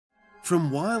From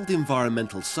Wild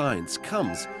Environmental Science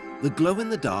comes the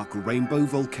glow-in-the-dark Rainbow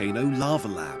Volcano Lava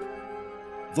Lab.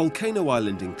 Volcano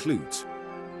Island includes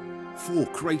 4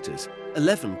 craters,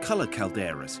 11 color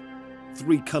calderas,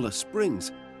 3 color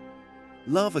springs,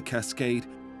 lava cascade,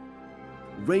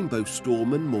 rainbow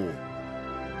storm and more.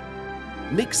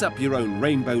 Mix up your own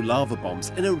rainbow lava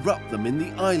bombs and erupt them in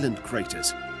the island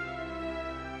craters.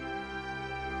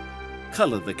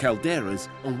 Color the calderas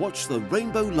and watch the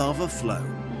rainbow lava flow.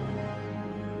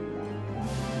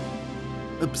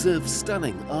 Observe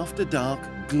stunning after-dark,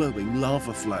 glowing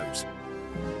lava flows.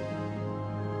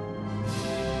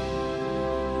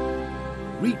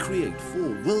 Recreate 4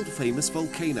 world-famous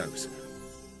volcanoes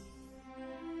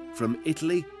from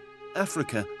Italy,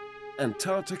 Africa,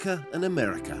 Antarctica and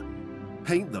America.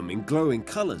 Paint them in glowing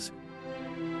colors.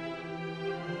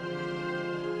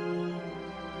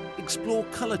 Explore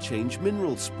color change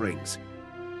mineral springs.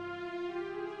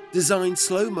 Design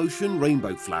slow-motion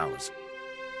rainbow flowers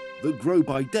that grow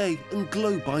by day and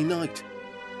glow by night.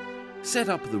 Set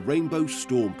up the rainbow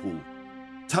storm pool.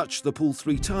 Touch the pool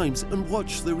 3 times and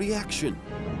watch the reaction.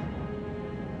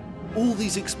 All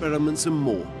these experiments and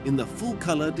more in the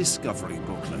full-color discovery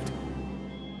booklet.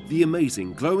 The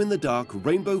amazing glow-in-the-dark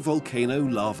Rainbow Volcano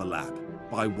Lava Lab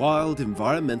by Wild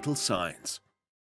Environmental Science.